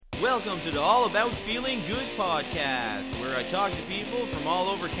Welcome to the All About Feeling Good podcast, where I talk to people from all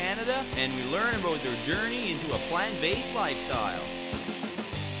over Canada and we learn about their journey into a plant-based lifestyle.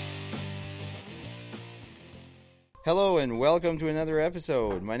 Hello and welcome to another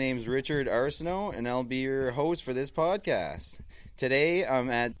episode. My name is Richard Arsenault and I'll be your host for this podcast. Today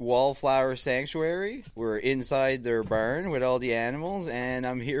I'm at Wallflower Sanctuary. We're inside their barn with all the animals and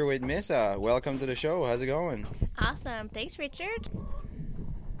I'm here with Missa. Welcome to the show. How's it going? Awesome. Thanks, Richard.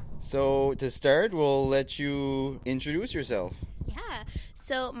 So to start, we'll let you introduce yourself. Yeah.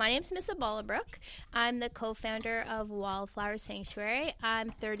 So my name's Missa Bollebrook. I'm the co-founder of Wallflower Sanctuary.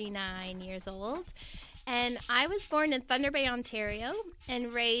 I'm 39 years old. And I was born in Thunder Bay, Ontario,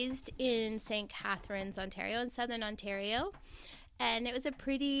 and raised in St. Catharines, Ontario, in southern Ontario. And it was a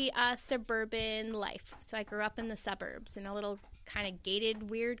pretty suburban life. So I grew up in the suburbs in a little kind of gated,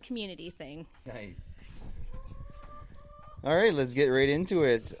 weird community thing. Nice. All right, let's get right into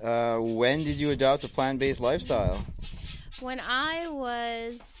it. When did you adopt a plant-based lifestyle? When I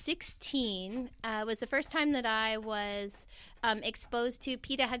was 16, was the first time that I was exposed to.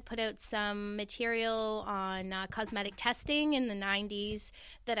 PETA had put out some material on cosmetic testing in the 90s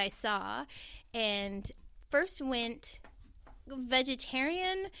that I saw, and first went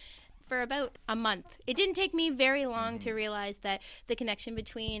vegetarian for about a month. It didn't take me very long to realize that the connection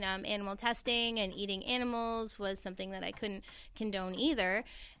between animal testing and eating animals was something that I couldn't condone either.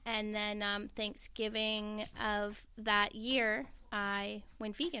 And then Thanksgiving of that year, I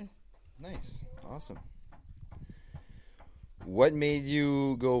went vegan. Nice. Awesome. What made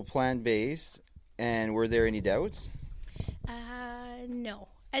you go plant-based, and were there any doubts? No.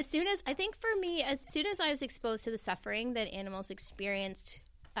 As soon as I was exposed to the suffering that animals experienced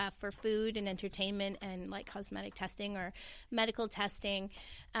for food and entertainment and like cosmetic testing or medical testing,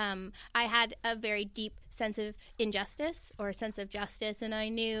 I had a very deep sense of injustice or sense of justice, and I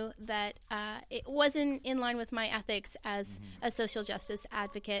knew that it wasn't in line with my ethics as a social justice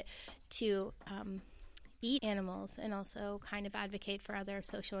advocate to eat animals and also kind of advocate for other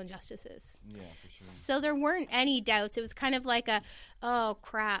social injustices. Yeah, for sure. So there weren't any doubts. It was kind of like oh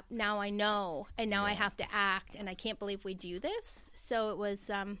crap, now I know, and now I have to act, and I can't believe we do this. So it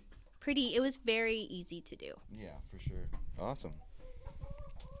was it was very easy to do. Yeah, for sure. Awesome.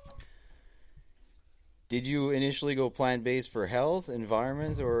 Did you initially go plant-based for health,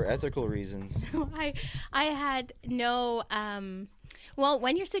 environment, or ethical reasons? I had no well,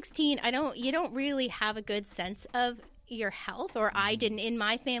 when you're 16, you don't really have a good sense of your health, or I didn't. In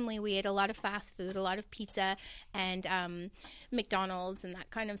my family, we ate a lot of fast food, a lot of pizza and McDonald's and that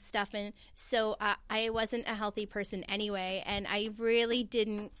kind of stuff. And so I wasn't a healthy person anyway, and I really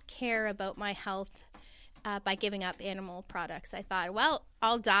didn't care about my health by giving up animal products. I thought, well,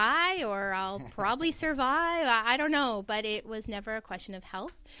 I'll die or I'll probably survive. I don't know, but it was never a question of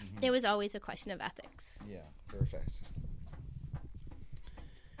health. It was always a question of ethics. Yeah, perfect.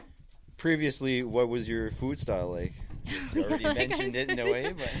 Previously, what was your food style like? You already mentioned it in a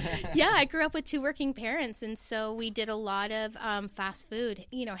way, but yeah, I grew up with two working parents, and so we did a lot of fast food.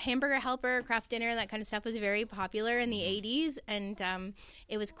 You know, Hamburger Helper, Kraft Dinner, that kind of stuff was very popular in the 80s, and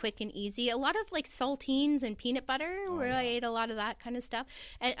it was quick and easy. A lot of like saltines and peanut butter, where I ate a lot of that kind of stuff.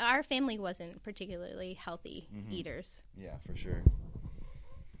 And our family wasn't particularly healthy eaters. Yeah, for sure.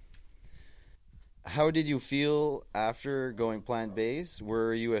 How did you feel after going plant-based?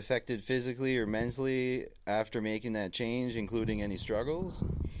 Were you affected physically or mentally after making that change, including any struggles?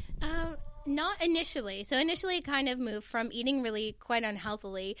 Not initially. So initially it kind of moved from eating really quite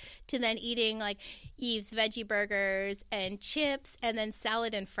unhealthily to then eating like Eve's veggie burgers and chips and then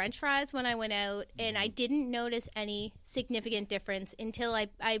salad and french fries when I went out. And I didn't notice any significant difference until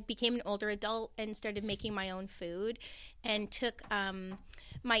I became an older adult and started making my own food and took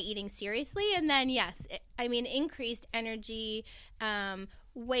my eating seriously. And then, yes, increased energy,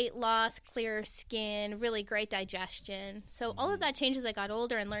 weight loss, clearer skin, really great digestion. So all of that changed as I got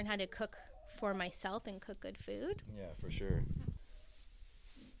older and learned how to cook for myself and cook good food. Yeah, for sure.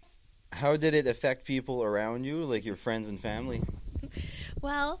 How did it affect people around you, like your friends and family?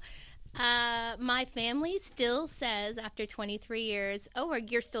 Well, my family still says after 23 years, oh,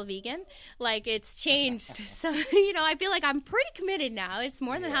 you're still vegan? Like, it's changed. So, I feel like I'm pretty committed now. It's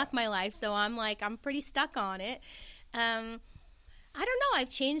more than half my life, so I'm pretty stuck on it. I don't know. I've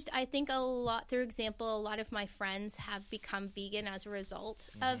changed, I think, a lot. Through example, a lot of my friends have become vegan as a result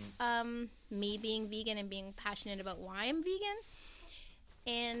of me being vegan and being passionate about why I'm vegan.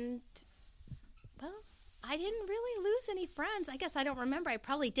 And, well, I didn't really lose any friends. I guess I don't remember. I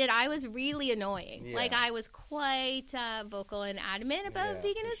probably did. I was really annoying. Yeah. Like, I was quite vocal and adamant about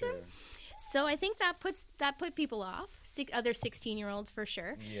veganism. Sure. So I think that put people off. other 16-year-olds for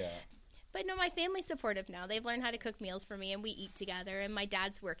sure. Yeah. But no, my family's supportive now. They've learned how to cook meals for me, and we eat together. And my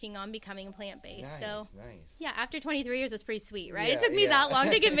dad's working on becoming plant-based. Nice. Yeah, after 23 years, it's pretty sweet, right? Yeah, it took me that long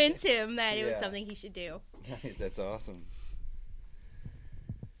to convince him that it was Yeah. something he should do. Nice. That's awesome.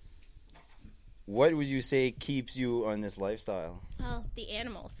 What would you say keeps you on this lifestyle? Well, the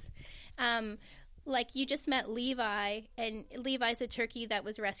animals. Like you just met Levi, and Levi's a turkey that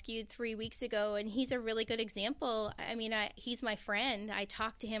was rescued 3 weeks ago, and he's a really good example. I mean, he's my friend. I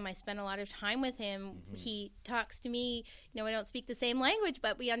talk to him. I spend a lot of time with him. Mm-hmm. He talks to me. You know, we don't speak the same language,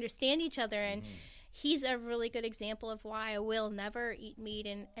 but we understand each other, and he's a really good example of why I will never eat meat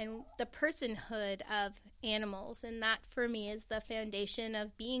and the personhood of animals. And that, for me, is the foundation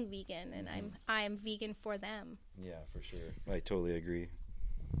of being vegan, and I am vegan for them. Yeah, for sure. I totally agree.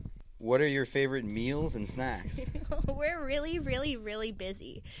 What are your favorite meals and snacks? We're really, really, really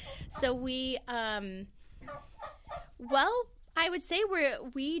busy. So we, I would say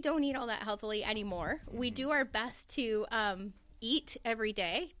we don't eat all that healthily anymore. We do our best to eat every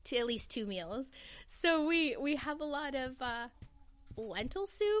day, to at least 2 meals. So we have a lot of lentil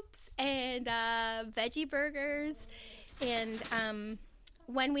soups and veggie burgers, and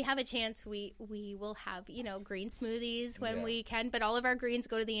when we have a chance, we will have, green smoodies when we can, but all of our greens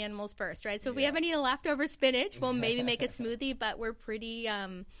go to the animals first, right? So if we have any leftover spinach, we'll maybe make a smoothie, but we're pretty, I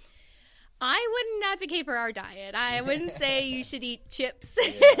wouldn't advocate for our diet. I wouldn't say you should eat chips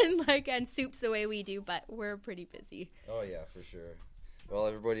and soups the way we do, but we're pretty busy. Oh, yeah, for sure. Well,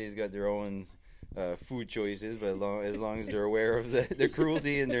 everybody's got their own food choices, but as long as they're aware of the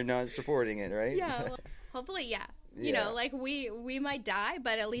cruelty and they're not supporting it, right? Yeah, well, hopefully, yeah. You know, like we might die,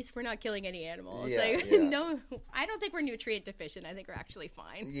 but at least we're not killing any animals. Yeah, No, I don't think we're nutrient deficient. I think we're actually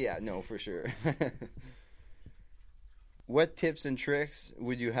fine. Yeah, no, for sure. What tips and tricks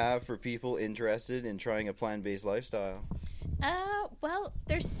would you have for people interested in trying a plant-based lifestyle? Well,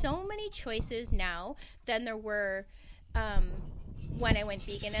 there's so many choices now than there were when I went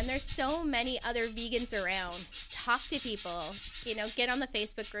vegan, and there's so many other vegans around. Talk to people, get on the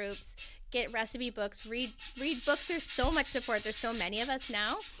Facebook groups, get recipe books, read books. There's so much support. There's so many of us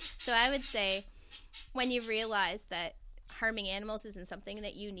now. So I would say when you realize that harming animals isn't something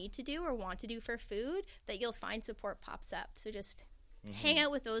that you need to do or want to do for food, that you'll find support pops up. So just hang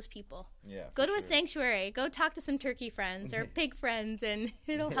out with those people. Yeah. Go to a sanctuary. Go talk to some turkey friends or pig friends, and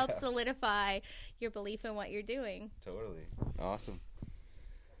it'll help solidify your belief in what you're doing. Totally. Awesome.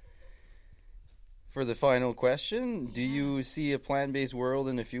 For the final question, do you see a plant-based world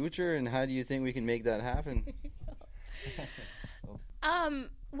in the future, and how do you think we can make that happen?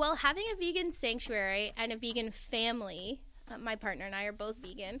 Well, having a vegan sanctuary and a vegan family, my partner and I are both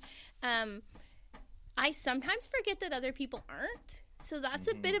vegan, I sometimes forget that other people aren't. So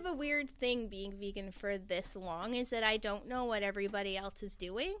that's a bit of a weird thing, being vegan for this long, is that I don't know what everybody else is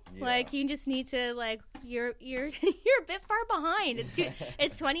doing. Yeah. Like, you just need to, you're a bit far behind. It's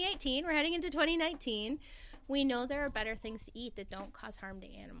 2018. We're heading into 2019. We know there are better things to eat that don't cause harm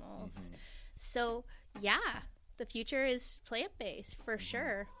to animals. So, yeah, the future is plant-based for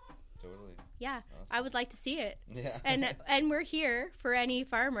sure. Totally. Yeah, Awesome. I would like to see it. Yeah. And we're here for any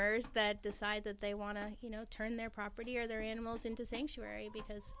farmers that decide that they want to, turn their property or their animals into sanctuary,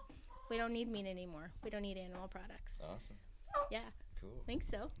 because we don't need meat anymore. We don't need animal products. Awesome. Yeah. Cool. I think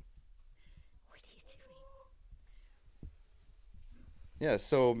so. What are you doing? Yeah,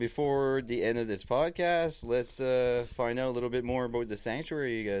 so before the end of this podcast, let's find out a little bit more about the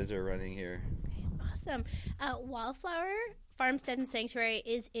sanctuary you guys are running here. Okay, awesome. Wildflower Farmstead and Sanctuary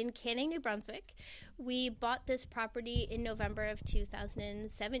is in Canning, New Brunswick. We bought this property in November of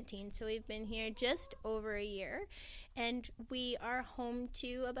 2017, so we've been here just over a year, and we are home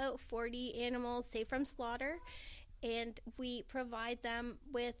to about 40 animals safe from slaughter, and we provide them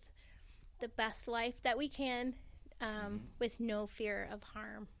with the best life that we can, with no fear of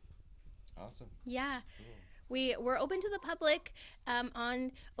harm. Awesome. Yeah. Cool. We're open to the public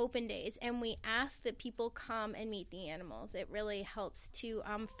on open days, and we ask that people come and meet the animals. It really helps to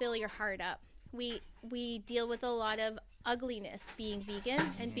fill your heart up. We deal with a lot of ugliness being vegan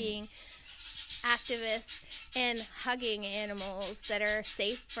and being activists, and hugging animals that are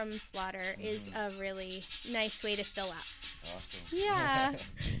safe from slaughter is a really nice way to fill up. Awesome. Yeah.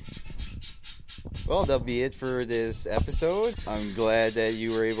 Well, that'll be it for this episode. I'm glad that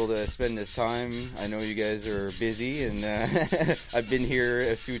you were able to spend this time. I know you guys are busy, and I've been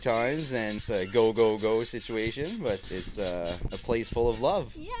here a few times, and it's a go, go, go situation, but it's a place full of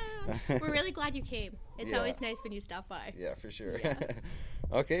love. Yeah. We're really glad you came. It's always nice when you stop by. Yeah, for sure. Yeah.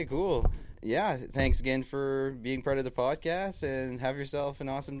 Okay, cool. Yeah, thanks again for being part of the podcast, and have yourself an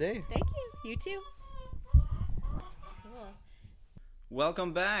awesome day. Thank you. You too.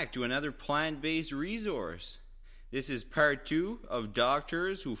 Welcome back to another plant-based resource. This is part 2 of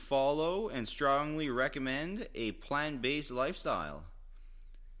doctors who follow and strongly recommend a plant-based lifestyle.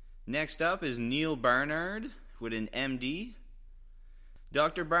 Next up is Neil Barnard with an MD.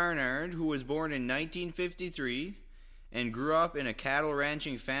 Dr. Barnard, who was born in 1953 and grew up in a cattle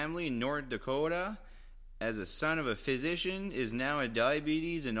ranching family in North Dakota as a son of a physician, is now a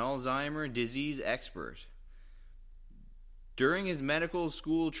diabetes and Alzheimer's disease expert. During his medical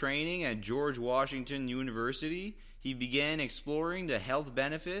school training at George Washington University, he began exploring the health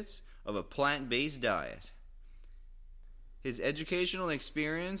benefits of a plant-based diet. His educational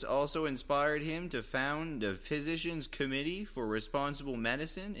experience also inspired him to found the Physicians Committee for Responsible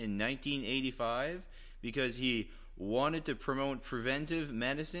Medicine in 1985 because he wanted to promote preventive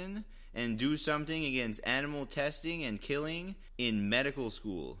medicine and do something against animal testing and killing in medical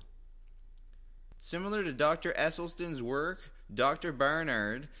school. Similar to Dr. Esselstyn's work, Dr.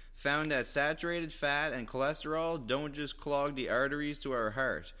 Barnard found that saturated fat and cholesterol don't just clog the arteries to our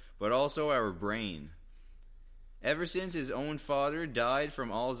heart, but also our brain. Ever since his own father died from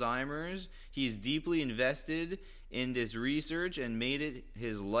Alzheimer's, he's deeply invested in this research and made it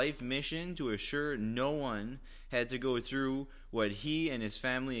his life mission to assure no one had to go through what he and his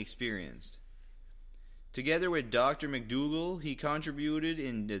family experienced. Together with Dr. McDougall, he contributed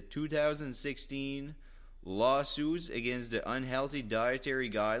in the 2016 lawsuits against the unhealthy dietary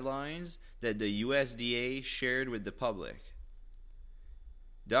guidelines that the USDA shared with the public.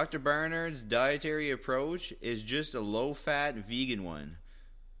 Dr. Barnard's dietary approach is just a low-fat vegan one,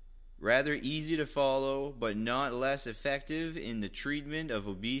 rather easy to follow but not less effective in the treatment of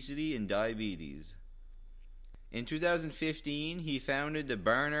obesity and diabetes. In 2015, he founded the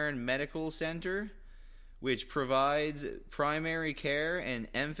Barnard Medical Center, which provides primary care and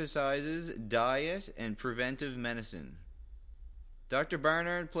emphasizes diet and preventive medicine. Dr.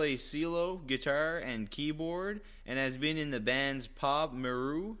 Barnard plays cello, guitar, and keyboard, and has been in the bands Pop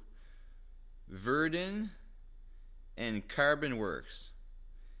Maru, Verdun, and Carbon Works.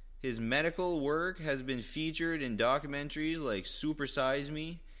 His medical work has been featured in documentaries like Super Size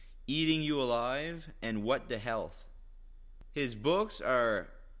Me, Eating You Alive, and What the Health. His books are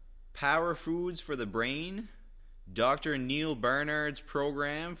Power Foods for the Brain, Dr. Neil Barnard's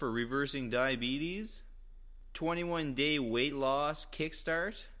Program for Reversing Diabetes, 21-Day Weight Loss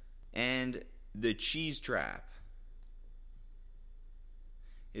Kickstart, and The Cheese Trap.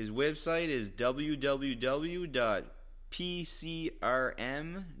 His website is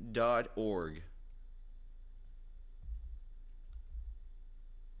www.pcrm.org.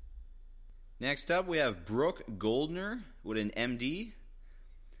 Next up, we have Brooke Goldner with an MD.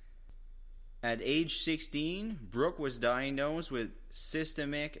 At age 16, Brooke was diagnosed with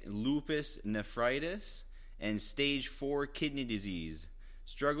systemic lupus nephritis and stage 4 kidney disease,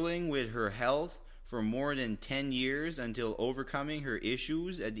 struggling with her health for more than 10 years until overcoming her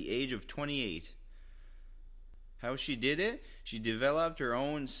issues at the age of 28. How she did it? She developed her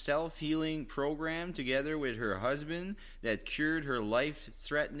own self-healing program together with her husband that cured her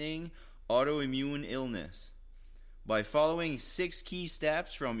life-threatening autoimmune illness. By following 6 key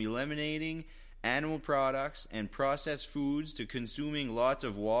steps from eliminating animal products and processed foods to consuming lots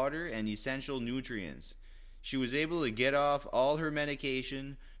of water and essential nutrients, she was able to get off all her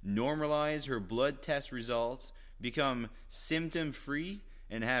medication, normalize her blood test results, become symptom-free,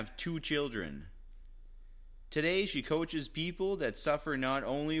 and have 2 children. Today, she coaches people that suffer not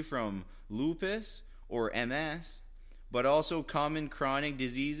only from lupus or MS, but also common chronic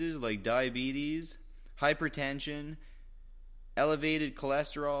diseases like diabetes, hypertension, elevated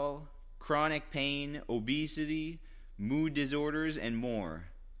cholesterol, chronic pain, obesity, mood disorders, and more.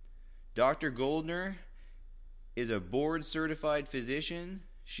 Dr. Goldner is a board-certified physician.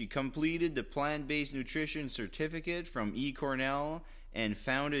 She completed the plant-based nutrition certificate from eCornell and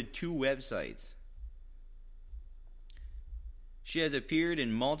founded 2 websites. She has appeared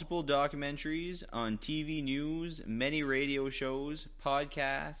in multiple documentaries, on TV news, many radio shows,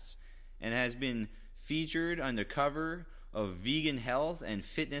 podcasts, and has been featured on the cover of Vegan Health and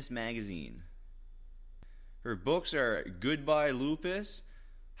Fitness magazine. Her books are Goodbye Lupus,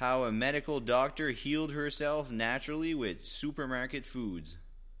 How a Medical Doctor Healed Herself Naturally with Supermarket Foods.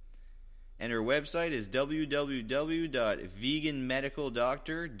 And her website is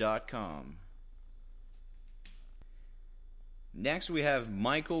www.veganmedicaldoctor.com. Next, we have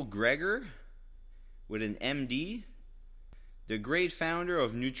Michael Greger with an MD, the great founder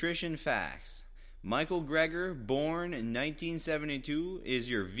of Nutrition Facts. Michael Greger, born in 1972, is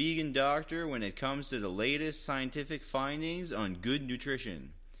your vegan doctor when it comes to the latest scientific findings on good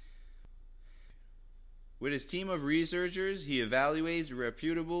nutrition. With his team of researchers, he evaluates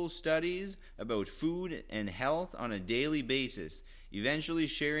reputable studies about food and health on a daily basis, eventually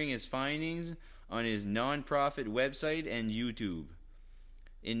sharing his findings on his non-profit website and YouTube.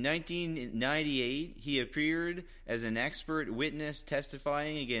 In 1998, he appeared as an expert witness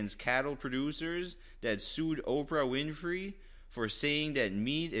testifying against cattle producers that sued Oprah Winfrey for saying that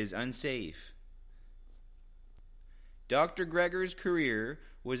meat is unsafe. Dr. Greger's career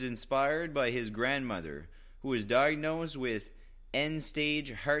was inspired by his grandmother, who was diagnosed with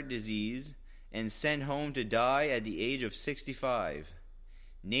end-stage heart disease and sent home to die at the age of 65.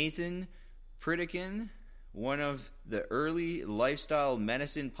 Nathan Pritikin, one of the early lifestyle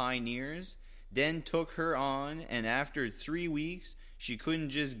medicine pioneers, then took her on, and after 3 weeks, she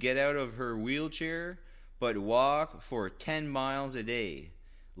couldn't just get out of her wheelchair, but walk for 10 miles a day,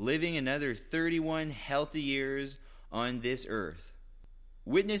 living another 31 healthy years on this earth.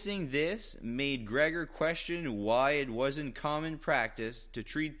 Witnessing this made Greger question why it wasn't common practice to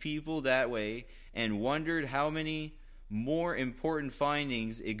treat people that way, and wondered how many more important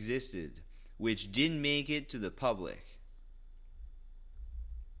findings existed, which didn't make it to the public.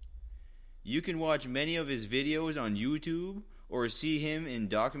 You can watch many of his videos on YouTube or see him in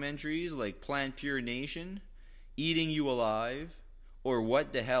documentaries like Plant Pure Nation, Eating You Alive, or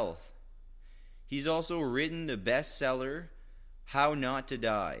What the Health. He's also written the bestseller, How Not to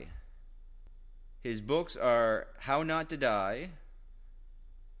Die. His books are How Not to Die,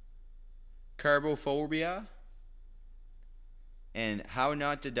 Carbophobia, and How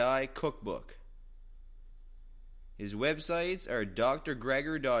Not to Die Cookbook. His websites are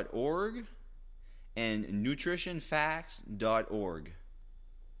drgreger.org and nutritionfacts.org.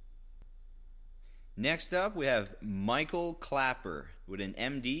 Next up, we have Michael Klaper with an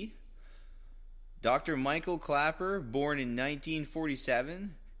MD. Dr. Michael Klaper, born in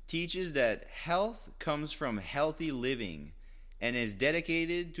 1947, teaches that health comes from healthy living and is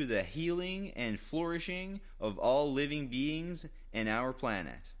dedicated to the healing and flourishing of all living beings and our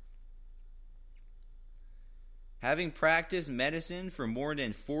planet. Having practiced medicine for more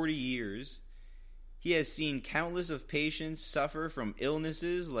than 40 years, he has seen countless of patients suffer from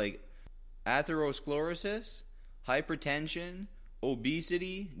illnesses like atherosclerosis, hypertension,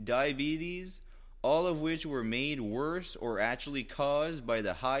 obesity, diabetes, all of which were made worse or actually caused by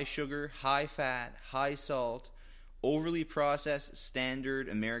the high sugar, high fat, high salt, overly processed standard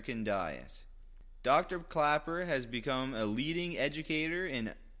American diet. Dr. Klaper has become a leading educator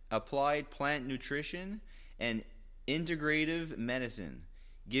in applied plant nutrition and integrative medicine,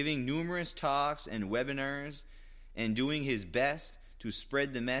 giving numerous talks and webinars, and doing his best to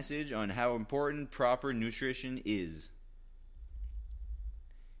spread the message on how important proper nutrition is.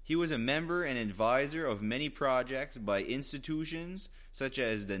 He was a member and advisor of many projects by institutions such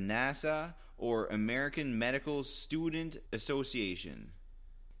as the NASA or American Medical Student Association.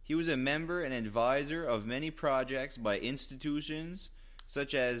 He was a member and advisor of many projects by institutions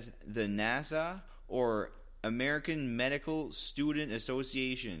such as the NASA or American Medical Student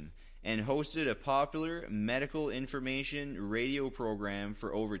Association, and hosted a popular medical information radio program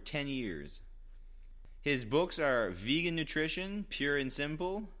for over 10 years. His books are Vegan Nutrition, Pure and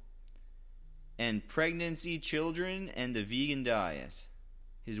Simple, and Pregnancy, Children, and the Vegan Diet.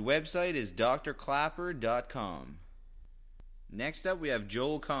 His website is drklaper.com. Next up, we have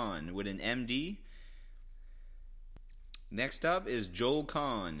Joel Kahn with an MD. Next up is Joel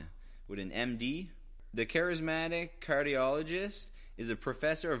Kahn with an MD. The charismatic cardiologist is a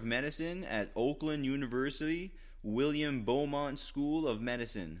professor of medicine at Oakland University William Beaumont School of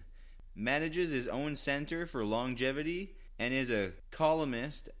Medicine, manages his own Center for Longevity, and is a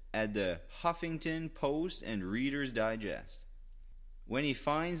columnist at the Huffington Post and Reader's Digest. When he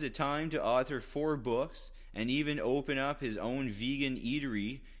finds the time to author 4 books and even open up his own vegan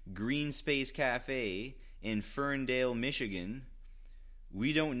eatery, Green Space Cafe, in Ferndale, Michigan,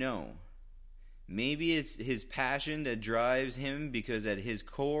 we don't know. Maybe it's his passion that drives him, because at his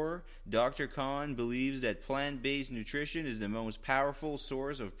core, Dr. Kahn believes that plant-based nutrition is the most powerful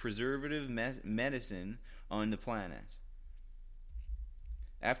source of preservative medicine on the planet.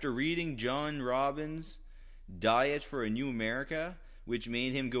 After reading John Robbins' Diet for a New America, which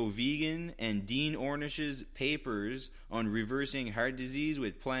made him go vegan, and Dean Ornish's papers on reversing heart disease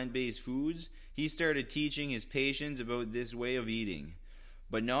with plant-based foods, he started teaching his patients about this way of eating.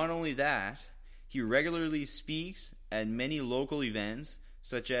 But not only that, he regularly speaks at many local events,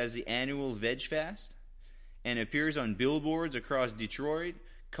 such as the annual Veg Fest, and appears on billboards across Detroit,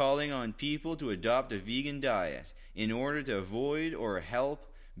 calling on people to adopt a vegan diet in order to avoid or help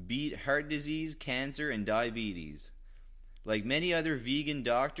beat heart disease, cancer, and diabetes. Like many other vegan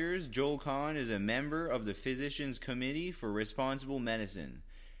doctors, Joel Kahn is a member of the Physicians Committee for Responsible Medicine,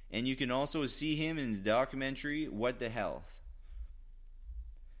 and you can also see him in the documentary What the Health.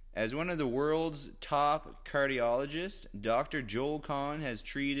 As one of the world's top cardiologists, Dr. Joel Kahn has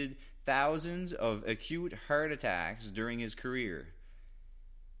treated thousands of acute heart attacks during his career.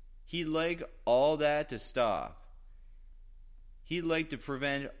 He'd like all that to stop. He'd like to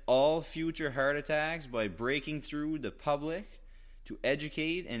prevent all future heart attacks by breaking through the public to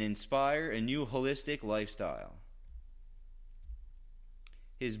educate and inspire a new holistic lifestyle.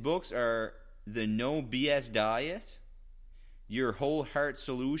 His books are The No BS Diet, Your Whole Heart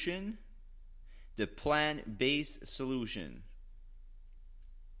Solution, The Plant-Based Solution.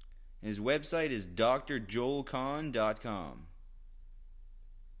 His website is drjoelkahn.com.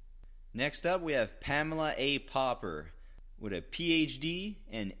 Next up, we have Pamela A. Popper with a PhD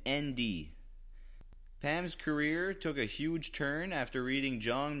and ND. Pam's career took a huge turn after reading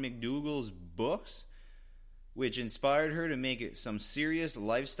John McDougall's books, which inspired her to make some serious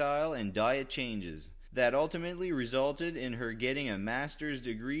lifestyle and diet changes that ultimately resulted in her getting a master's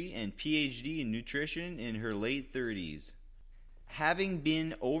degree and PhD in nutrition in her late 30s. Having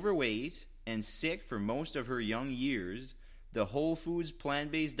been overweight and sick for most of her young years, the Whole Foods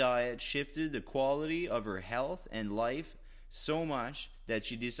plant-based diet shifted the quality of her health and life so much that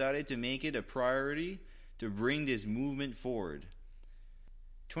she decided to make it a priority to bring this movement forward.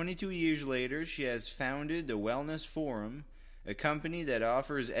 22 years later, she has founded the Wellness Forum, a company that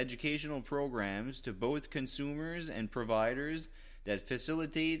offers educational programs to both consumers and providers that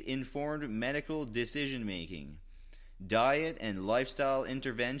facilitate informed medical decision-making, diet and lifestyle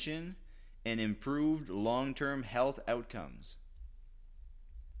intervention, and improved long-term health outcomes.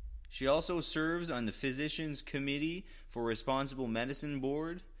 She also serves on the Physicians Committee for Responsible Medicine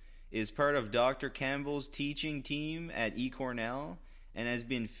Board, is part of Dr. Campbell's teaching team at eCornell, and has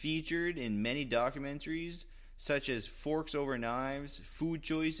been featured in many documentaries such as Forks Over Knives, Food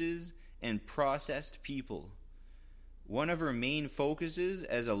Choices, and Processed People. One of her main focuses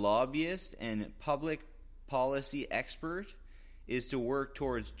as a lobbyist and public policy expert is to work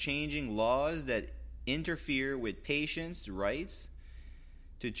towards changing laws that interfere with patients' rights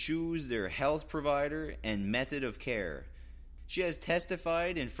to choose their health provider and method of care. She has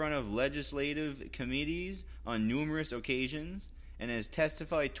testified in front of legislative committees on numerous occasions and has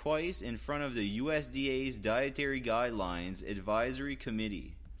testified twice in front of the USDA's Dietary Guidelines Advisory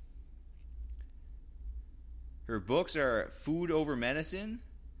Committee. Her books are Food Over Medicine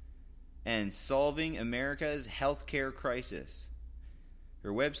and Solving America's Healthcare Crisis.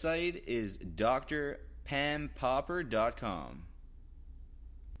 Her website is drpampopper.com.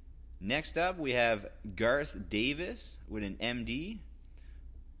 Next up, we have Garth Davis with an MD,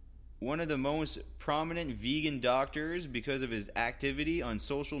 one of the most prominent vegan doctors because of his activity on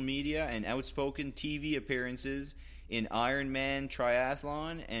social media and outspoken TV appearances in Ironman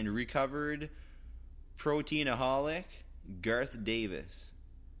Triathlon and recovered proteinaholic Garth Davis.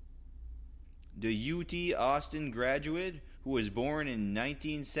 The UT Austin graduate, who was born in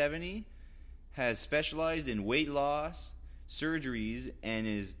 1970, has specialized in weight loss, surgeries, and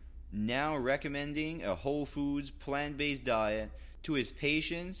is now recommending a Whole Foods plant-based diet to his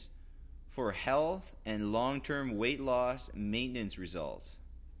patients for health and long-term weight loss maintenance results.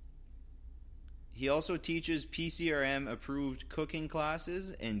 He also teaches PCRM-approved cooking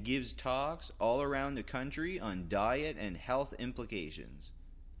classes and gives talks all around the country on diet and health implications.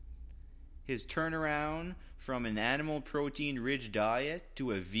 His turnaround from an animal protein-rich diet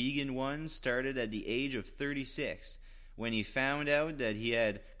to a vegan one started at the age of 36, when he found out that he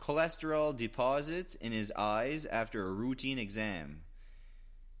had cholesterol deposits in his eyes after a routine exam.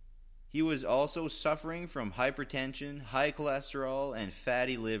 He was also suffering from hypertension, high cholesterol, and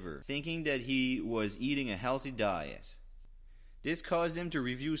fatty liver, thinking that he was eating a healthy diet. This caused him to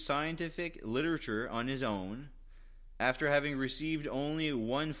review scientific literature on his own, after having received only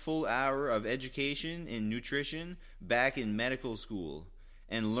 1 full hour of education in nutrition back in medical school,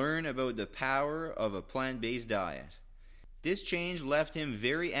 and learn about the power of a plant-based diet. This change left him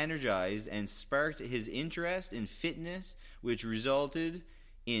very energized and sparked his interest in fitness, which resulted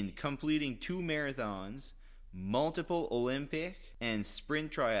in completing 2 marathons, multiple Olympic and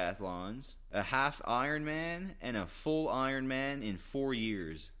sprint triathlons, a half Ironman, and a full Ironman in 4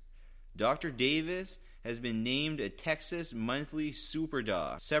 years. Dr. Davis has been named a Texas Monthly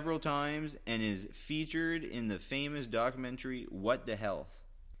Superdoc several times and is featured in the famous documentary What the Health.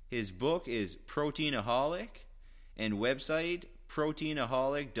 His book is Proteinaholic, and website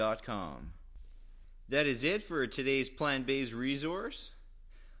proteinaholic.com. That is it for today's plant-based resource.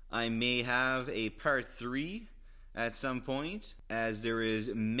 I may have a part 3 at some point, as there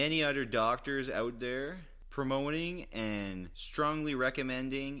is many other doctors out there promoting and strongly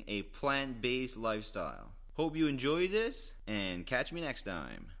recommending a plant-based lifestyle. Hope you enjoyed this, and catch me next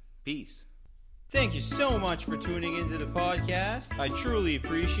time. Peace. Thank you so much for tuning into the podcast. I truly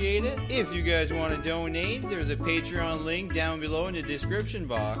appreciate it. If you guys want to donate, there's a Patreon link down below in the description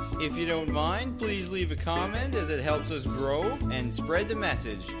box. If you don't mind, please leave a comment as it helps us grow and spread the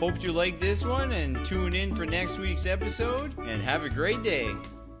message. Hope you like this one and tune in for next week's episode, and have a great day.